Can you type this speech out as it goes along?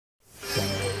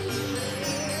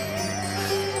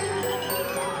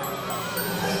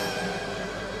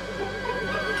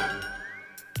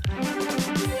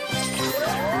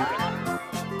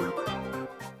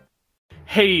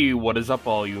Hey, what is up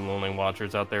all you lonely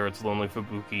watchers out there? It's Lonely for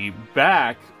Buki,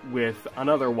 back with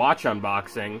another watch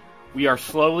unboxing. We are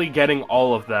slowly getting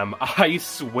all of them, I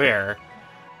swear.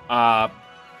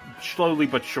 Slowly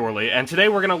but surely. And today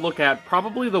we're going to look at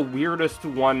probably the weirdest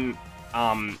one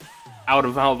out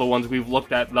of all the ones we've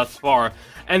looked at thus far.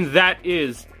 And that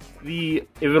is the,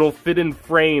 if it'll fit in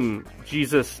frame,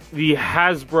 Jesus, the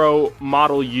Hasbro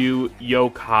Model U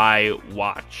Yokai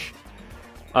watch.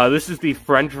 This is the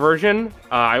French version.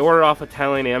 I ordered off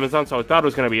Italian Amazon, so I thought it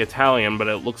was going to be Italian, but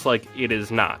it looks like it is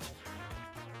not.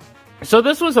 So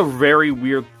this was a very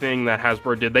weird thing that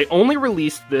Hasbro did. They only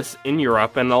released this in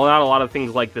Europe, and not a lot of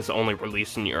things like this only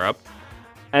released in Europe.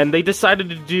 And they decided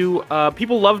to do,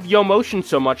 people loved YoMotion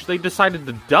so much, they decided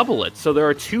to double it. So there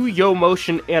are two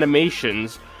YoMotion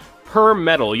animations per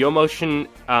medal, YoMotion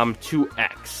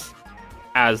 2X.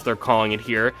 As they're calling it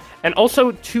here, and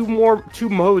also two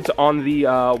modes on the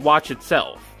watch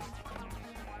itself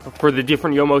for the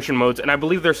different YoMotion modes, and I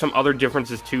believe there's some other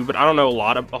differences too, but I don't know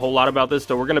a whole lot about this,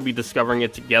 so we're going to be discovering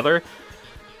it together.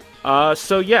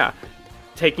 So yeah,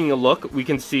 taking a look, we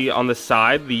can see on the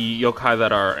side the yokai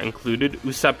that are included,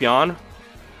 Usapion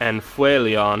and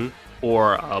Fuelion,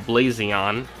 or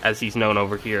Blazion, as he's known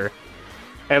over here.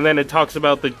 And then it talks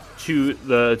about the two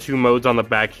modes on the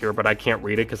back here, but I can't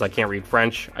read it because I can't read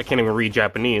French. I can't even read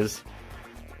Japanese.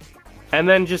 And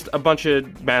then just a bunch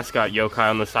of mascot yokai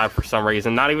on the side for some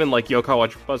reason. Not even like Yokai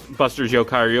Watch Buster's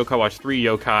yokai or Yokai Watch 3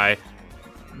 yokai.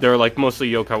 They're like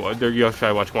mostly they're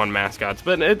Yokai Watch 1 mascots,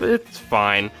 but it's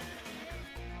fine.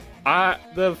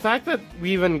 The fact that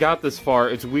we even got this far,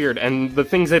 it's weird, and the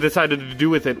things they decided to do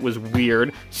with it was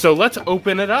weird. So let's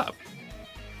open it up.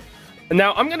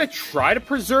 Now, I'm going to try to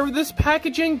preserve this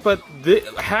packaging, but the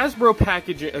Hasbro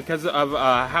packaging, because of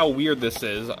how weird this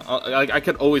is, I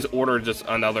could always order just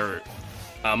another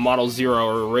Model Zero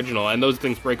or original, and those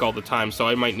things break all the time, so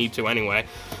I might need to anyway.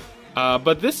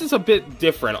 But this is a bit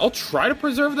different. I'll try to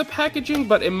preserve the packaging,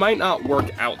 but it might not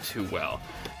work out too well.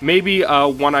 Maybe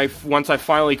once I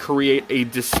finally create a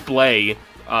display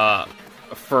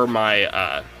for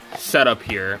my setup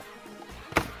here,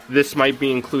 this might be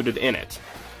included in it.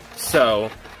 So,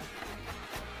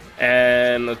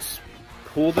 and let's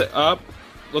pull it up.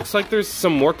 Looks like there's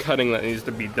some more cutting that needs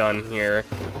to be done here,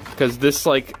 because this,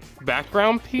 like,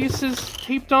 background piece is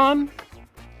taped on?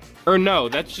 Or no,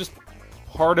 that's just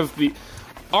part of the...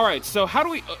 Alright, so how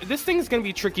do we... This thing is going to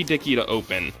be tricky-dicky to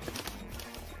open.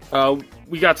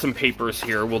 We got some papers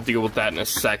here. We'll deal with that in a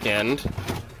second.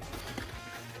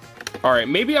 Alright,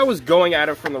 maybe I was going at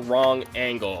it from the wrong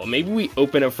angle. Maybe we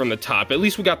open it from the top. At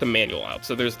least we got the manual out,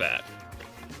 so there's that.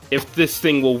 If this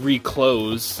thing will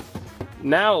reclose.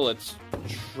 Now let's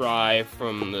try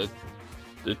from the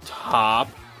top.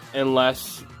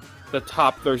 Unless the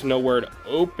top, there's nowhere to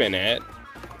open it.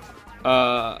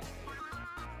 That's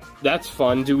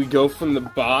fun. Do we go from the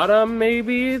bottom,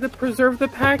 maybe, to preserve the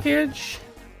package?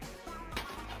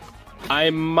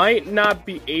 I might not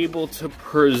be able to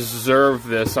preserve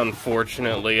this,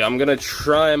 unfortunately. I'm gonna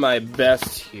try my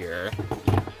best here.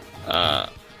 But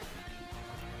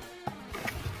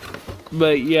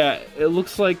yeah, it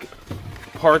looks like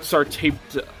parts are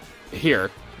taped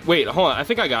here. Wait, hold on. I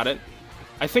think I got it.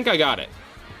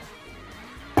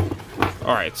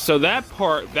 Alright, so that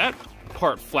part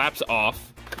flaps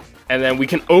off. And then we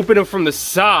can open it from the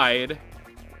side.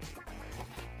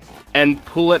 And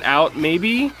pull it out,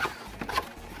 maybe?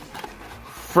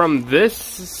 From this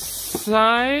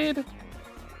side?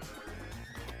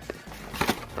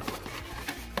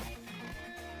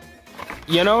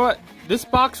 You know what? This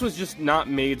box was just not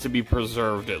made to be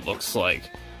preserved, it looks like.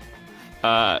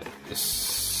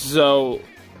 So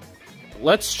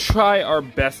let's try our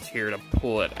best here to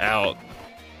pull it out.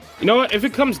 You know what? If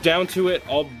it comes down to it,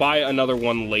 I'll buy another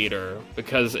one later,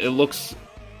 because it looks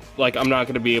like I'm not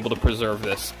going to be able to preserve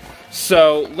this.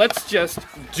 So, let's just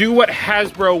do what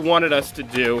Hasbro wanted us to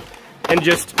do, and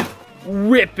just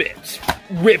rip it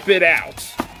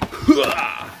out.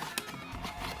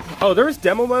 Oh, there was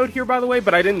demo mode here, by the way,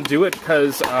 but I didn't do it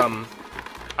because,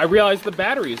 I realized the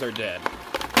batteries are dead.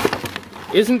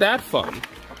 Isn't that fun?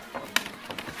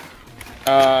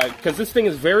 Because this thing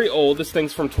is very old. This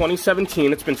thing's from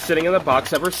 2017. It's been sitting in the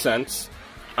box ever since.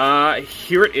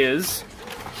 Here it is.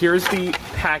 Here's the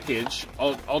package.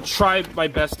 I'll try my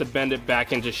best to bend it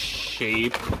back into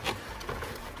shape.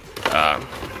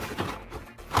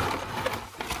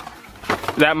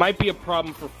 That might be a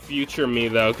problem for future me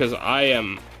though, because I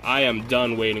am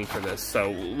done waiting for this.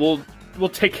 So we'll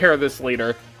take care of this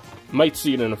later. Might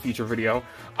see it in a future video.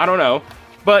 I don't know.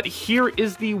 But here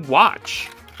is the watch.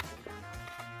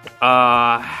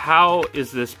 How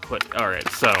is this put? Alright,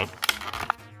 so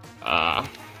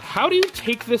How do you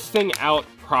take this thing out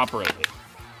properly?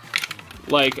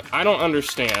 Like, I don't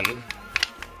understand.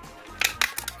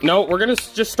 No, we're gonna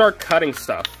just start cutting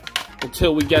stuff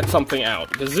until we get something out,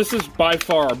 because this has by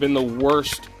far been the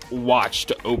worst watch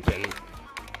to open.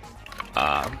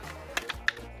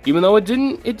 Even though it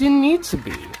didn't need to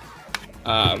be.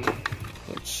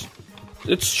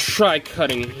 Let's try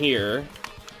cutting here.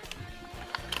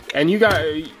 And you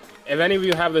guys, if any of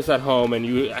you have this at home and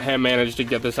you have managed to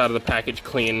get this out of the package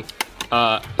clean,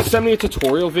 send me a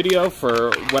tutorial video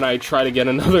for when I try to get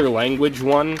another language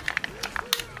one.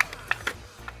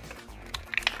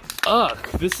 Ugh,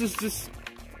 this is just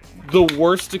the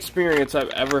worst experience I've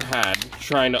ever had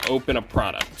trying to open a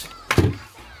product.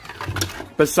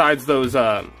 Besides those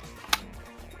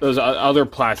other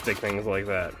plastic things like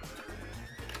that.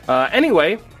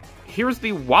 Anyway, here's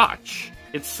the watch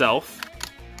itself.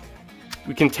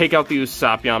 We can take out the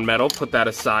Usapion metal, put that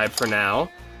aside for now.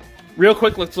 Real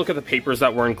quick, let's look at the papers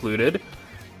that were included.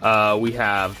 We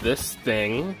have this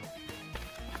thing.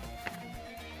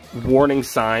 Warning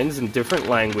signs in different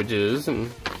languages, and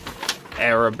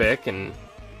Arabic, and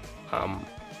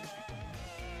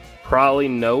probably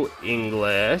no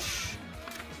English.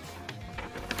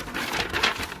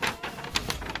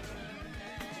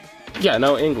 Yeah,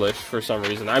 no English for some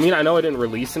reason. I mean, I know I didn't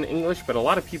release in English, but a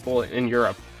lot of people in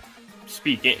Europe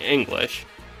speak English,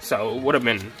 so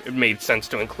it made sense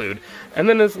to include. And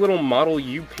then this little Model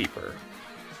U paper.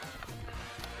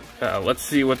 Let's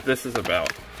see what this is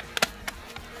about.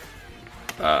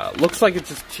 Looks like it's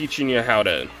just teaching you how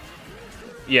to,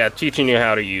 teaching you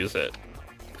how to use it.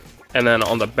 And then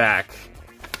on the back,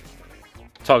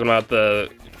 talking about the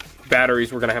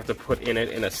batteries we're gonna have to put in it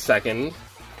in a second.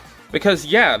 Because,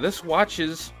 yeah, this watch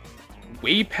is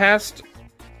way past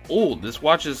old. This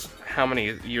watch is, how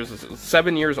many years is it?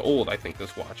 7 years old, I think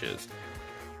this watch is.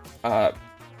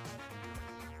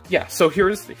 Yeah, so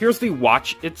here's the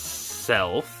watch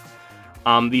itself.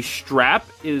 The strap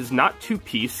is not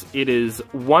two-piece, it is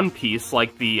one-piece,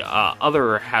 like the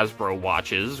other Hasbro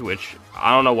watches, which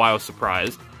I don't know why I was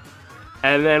surprised.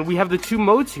 And then we have the two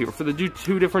modes here for the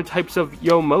two different types of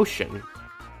yo motion.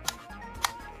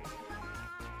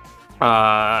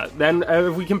 Then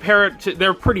if we compare it to,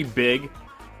 they're pretty big,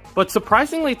 but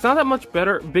surprisingly it's not that much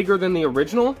bigger than the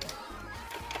original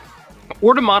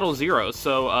or the Model Zero,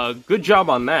 so good job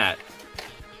on that.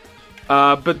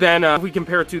 But then if we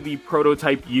compare it to the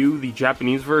Prototype U, the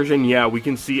Japanese version, yeah, we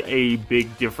can see a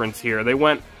big difference here. They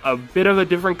went a bit of a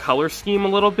different color scheme a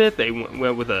little bit. They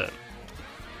went with a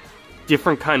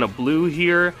different kind of blue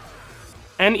here.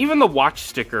 And even the watch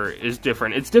sticker is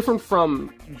different. It's different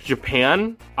from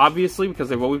Japan, obviously, because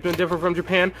they've always been different from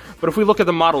Japan. But if we look at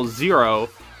the Model Zero,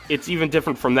 it's even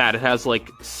different from that. It has,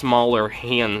 like, smaller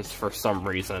hands for some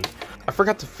reason. I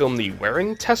forgot to film the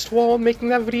wearing test while making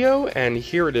that video, and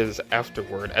here it is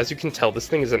afterward. As you can tell, this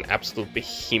thing is an absolute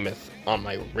behemoth on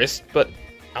my wrist, but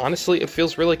honestly, it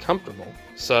feels really comfortable.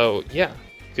 So, yeah,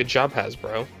 good job,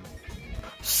 Hasbro.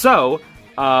 So,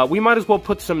 we might as well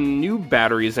put some new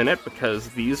batteries in it, because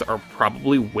these are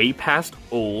probably way past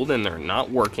old, and they're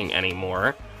not working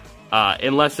anymore.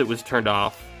 Unless it was turned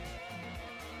off.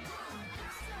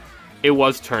 It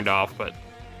was turned off, but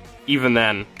even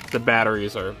then, the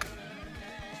batteries are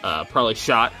probably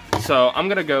shot. So I'm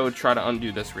gonna go try to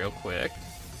undo this real quick.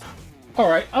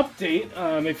 Alright, update.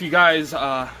 If you guys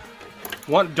don't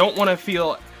want to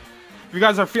feel... If you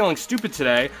guys are feeling stupid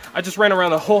today, I just ran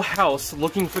around the whole house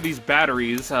looking for these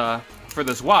batteries for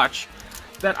this watch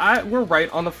that were right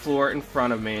on the floor in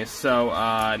front of me. So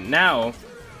now,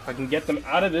 if I can get them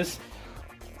out of this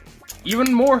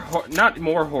even more, not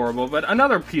more horrible, but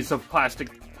another piece of plastic,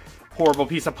 horrible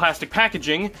piece of plastic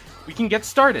packaging, we can get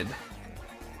started.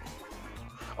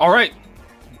 Alright,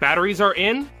 batteries are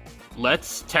in,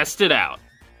 let's test it out.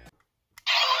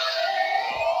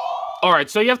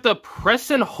 Alright, so you have to press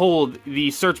and hold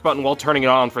the search button while turning it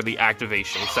on for the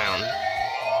activation sound.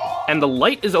 And the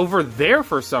light is over there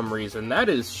for some reason. That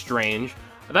is strange.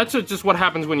 That's just what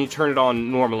happens when you turn it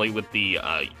on normally with the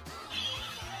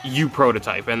U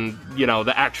prototype and, you know,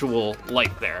 the actual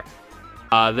light there.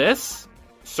 This,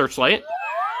 searchlight.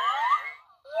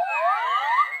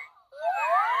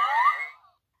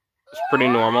 It's pretty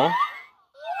normal.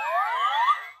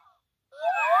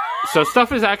 So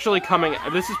stuff is actually coming.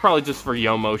 This is probably just for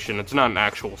yo motion. It's not an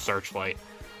actual searchlight.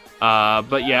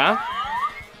 But yeah.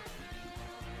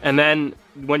 And then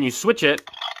when you switch it,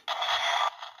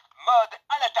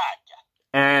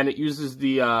 and it uses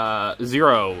the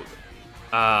Zero,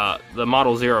 the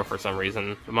Model Zero for some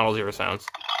reason. The Model Zero sounds.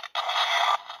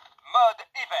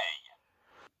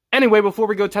 Anyway, before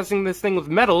we go testing this thing with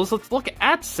metals, let's look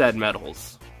at said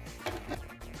metals.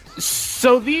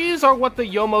 So these are what the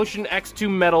Yomotion X2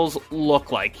 medals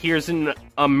look like. Here's an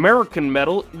American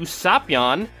medal,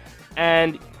 Usapion,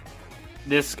 and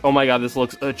this, oh my god, this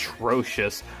looks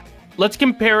atrocious. Let's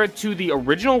compare it to the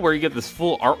original, where you get this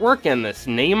full artwork and this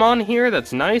name on here,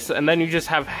 that's nice, and then you just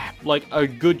have, like, a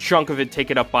good chunk of it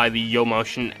taken up by the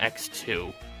Yomotion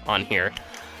X2 on here.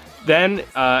 Then,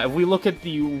 if we look at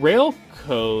the rail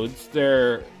codes,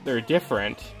 they're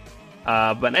different.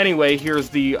 But anyway, here's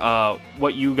the,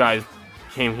 what you guys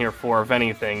came here for, if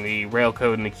anything, the rail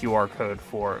code and the QR code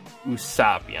for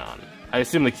Usapion. I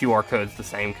assume the QR code's the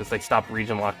same, because they stopped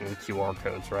region locking the QR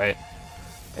codes, right?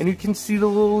 And you can see the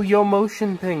little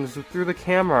Yomotion things through the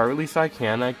camera, or at least I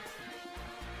can.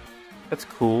 That's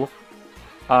cool.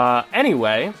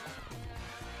 Anyway,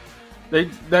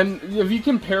 then if you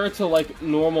compare it to, like,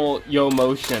 normal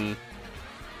Yomotion,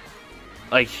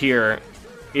 like here,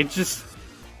 it just,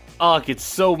 ugh, it's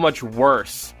so much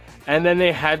worse. And then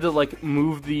they had to, like,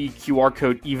 move the QR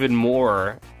code even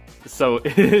more, so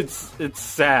it's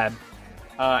sad.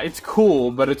 It's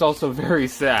cool, but it's also very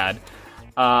sad.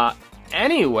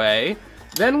 Anyway,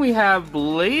 then we have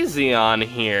Blazion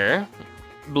here.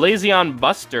 Blazion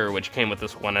Buster, which came with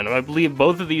this one, and I believe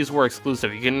both of these were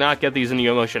exclusive. You cannot get these in the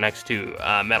Yomotion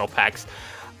X2 metal packs.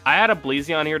 I had a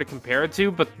Blazion here to compare it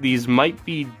to, but these might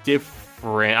be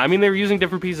different. I mean, they're using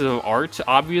different pieces of art,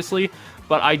 obviously,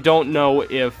 but I don't know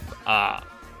if,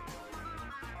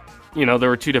 you know, there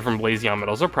were two different Blazion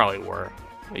medals. There probably were.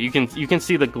 You can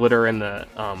see the glitter in the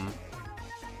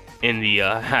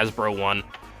Hasbro one.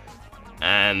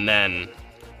 And then,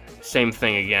 same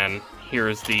thing again.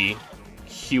 Here's the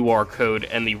QR code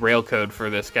and the rail code for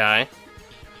this guy.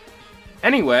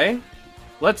 Anyway,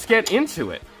 let's get into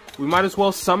it. We might as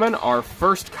well summon our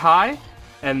first Kai,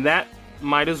 and that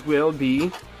might as well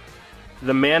be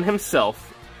the man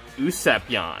himself,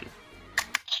 Usapion.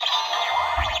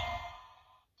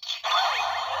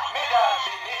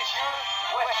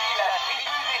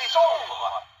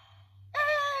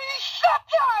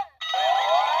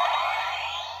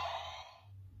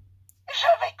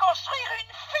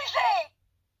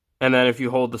 And then if you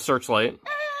hold the searchlight,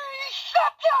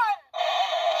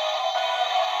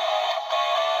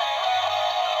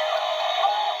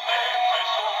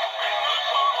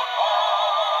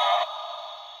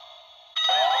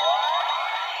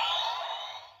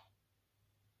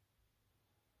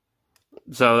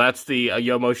 so that's the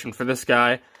Yomotion for this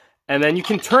guy. And then you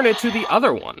can turn it to the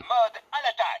other one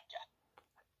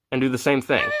and do the same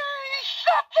thing.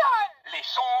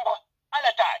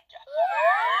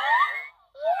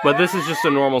 But this is just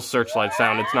a normal searchlight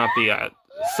sound, it's not the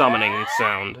summoning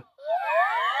sound.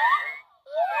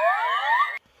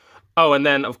 Oh, and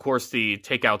then, of course, the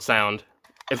takeout sound.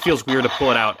 It feels weird to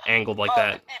pull it out angled like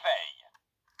that.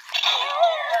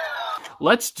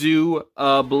 Let's do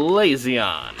a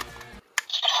Blazion.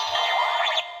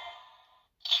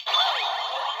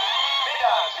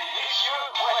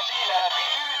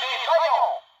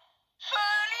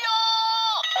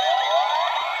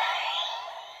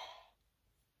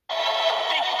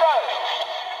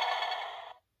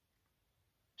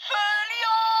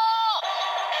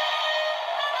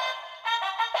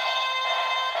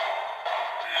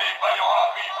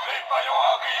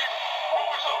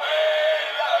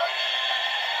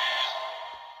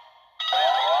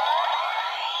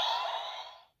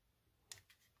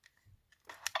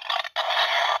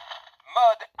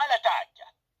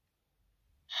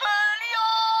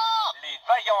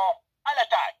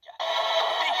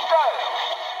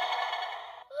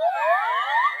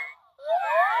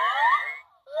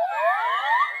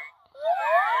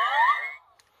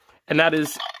 And that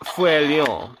is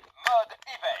Fuelion.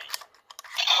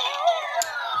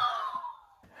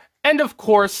 And of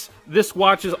course, this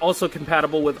watch is also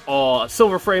compatible with all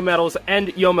Silver Frame medals and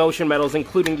Yomotion medals,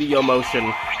 including the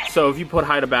Yomotion. So if you put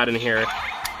Hydabat in here,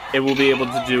 it will be able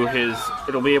to do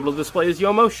it'll be able to display his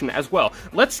Yomotion as well.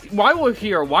 While we're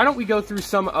here, why don't we go through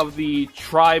some of the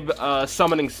tribe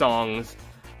summoning songs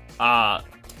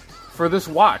for this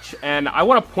watch? And I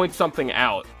want to point something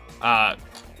out,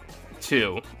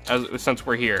 too, since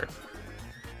we're here.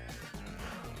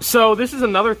 So this is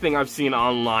another thing I've seen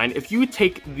online. If you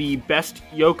take the best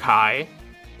yokai,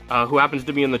 who happens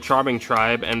to be in the Charming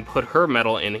tribe, and put her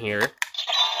medal in here,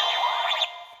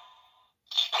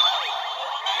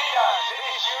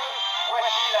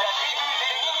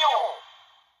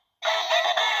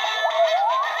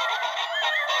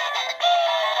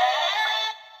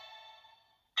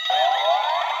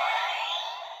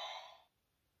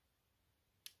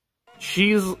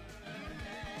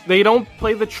 they don't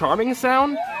play the Charming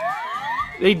sound.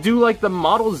 They do like the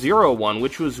Model 0 one,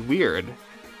 which was weird.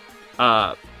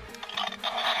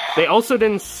 They also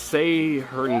didn't say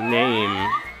her name.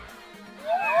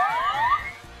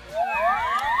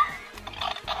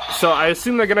 So I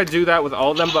assume they're gonna do that with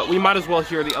all of them, but we might as well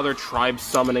hear the other tribe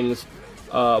summonings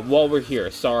while we're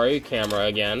here. Sorry, camera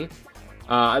again.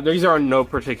 These are in no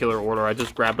particular order. I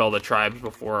just grabbed all the tribes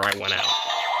before I went out.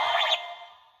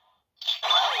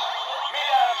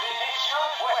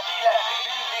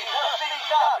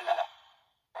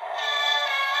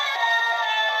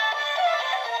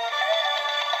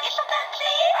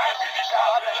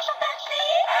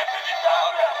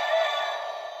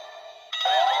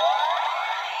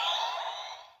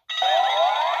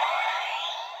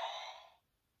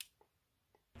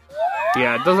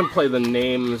 Yeah, it doesn't play the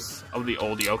names of the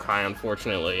old yokai,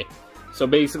 unfortunately. So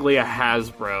basically a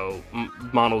Hasbro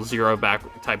Model 0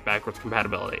 type backwards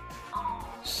compatibility.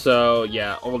 So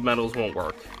yeah, old medals won't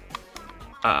work.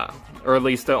 Or at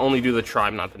least they'll only do the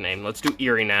tribe, not the name. Let's do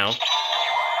Erie now.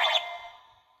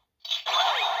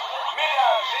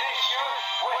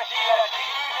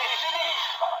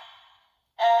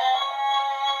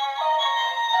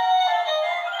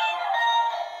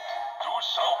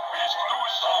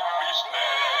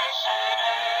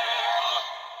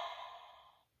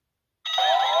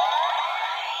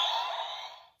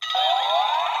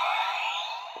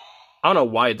 I don't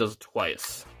know why it does it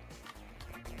twice.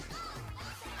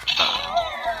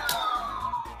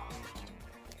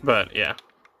 But, yeah.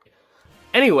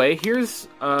 Anyway, here's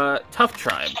Tough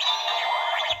Tribe.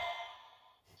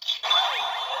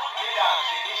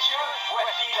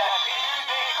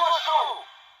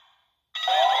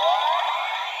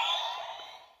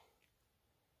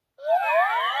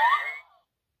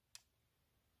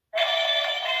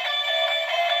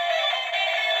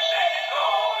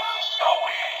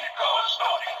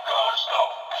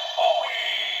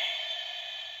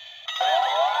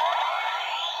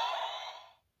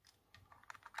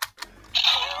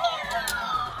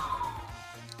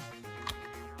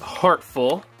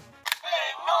 Heartful.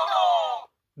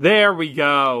 There we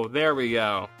go. There we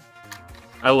go.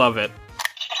 I love it.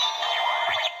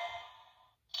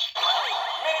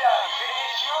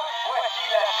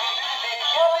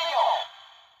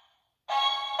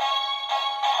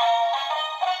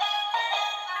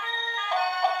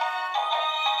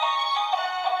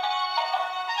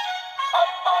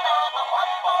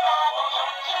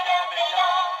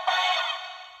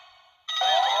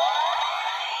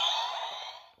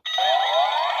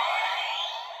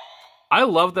 I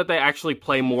love that they actually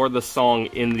play more of the song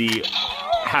in the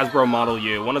Hasbro Model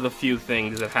U. One of the few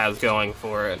things it has going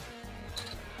for it.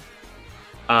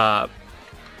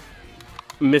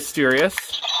 Mysterious.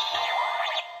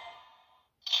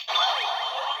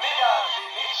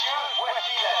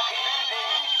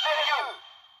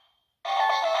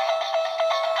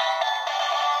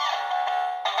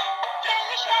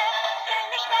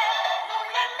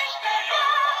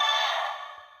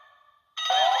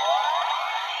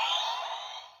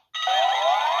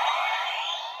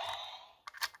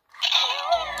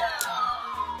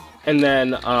 And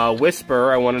then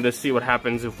Whisper, I wanted to see what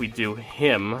happens if we do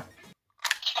him.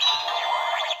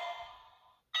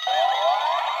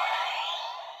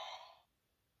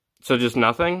 So just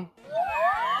nothing?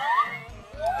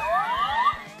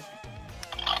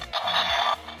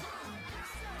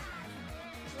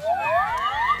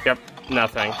 Yep,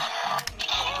 nothing.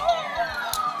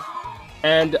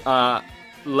 And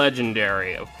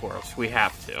Legendary, of course, we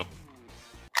have to.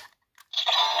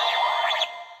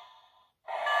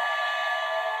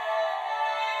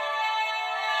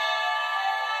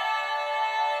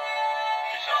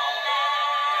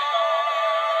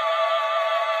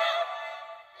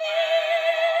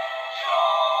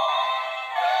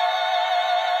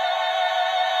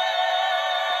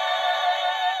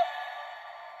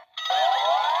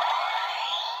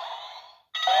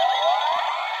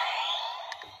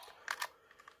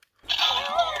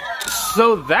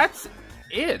 So that's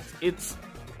it. It's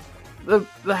the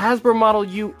Hasbro Model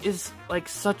U is like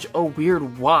such a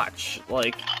weird watch.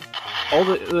 Like all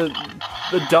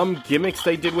the dumb gimmicks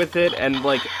they did with it, and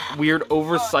like weird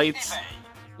oversights,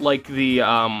 like the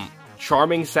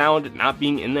charming sound not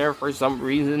being in there for some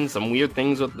reason. Some weird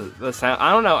things with the sound.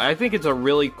 I don't know. I think it's a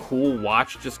really cool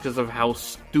watch just because of how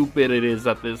stupid it is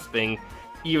that this thing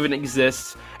even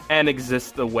exists and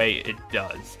exists the way it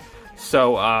does.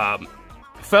 So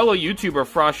fellow YouTuber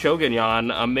Frost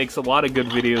Shogunyan makes a lot of good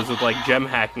videos with like gem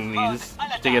hacking these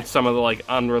to get some of the like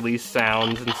unreleased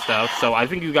sounds and stuff. So I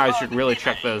think you guys should really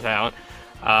check those out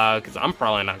because I'm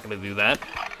probably not going to do that.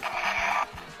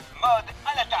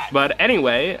 But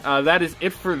anyway, that is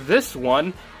it for this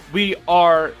one. We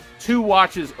are 2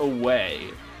 watches away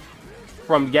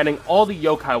from getting all the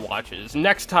yokai watches.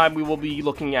 Next time we will be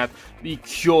looking at the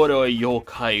Kyoro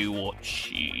Yokai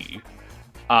Watchi.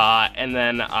 And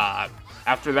then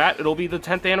after that, it'll be the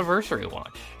 10th anniversary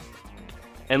watch.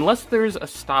 Unless there's a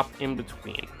stop in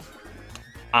between.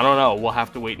 I don't know, we'll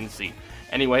have to wait and see.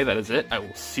 Anyway, that is it. I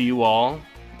will see you all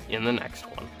in the next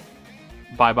one.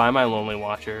 Bye-bye, my lonely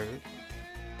watchers.